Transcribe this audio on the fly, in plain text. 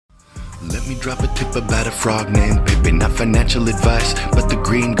Let me drop a tip about a frog named Pepe. Not financial advice, but the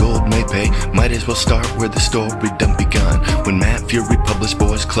green gold may pay. Might as well start where the story done begun, when Matt Fury published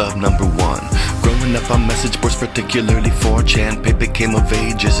Boys Club #1. Growing up on message boards, particularly 4chan, Pepe came of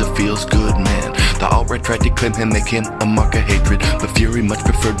age as a feels-good man. The alt-right tried to claim him, make him a mark of hatred, but Fury much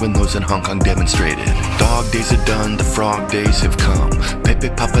preferred when those in Hong Kong demonstrated. Dog days are done, the frog days have come. Pepe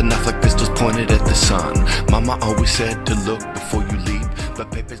popping off like pistols pointed at the sun. Mama always said to look before you leap,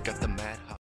 but Pepe's got the mad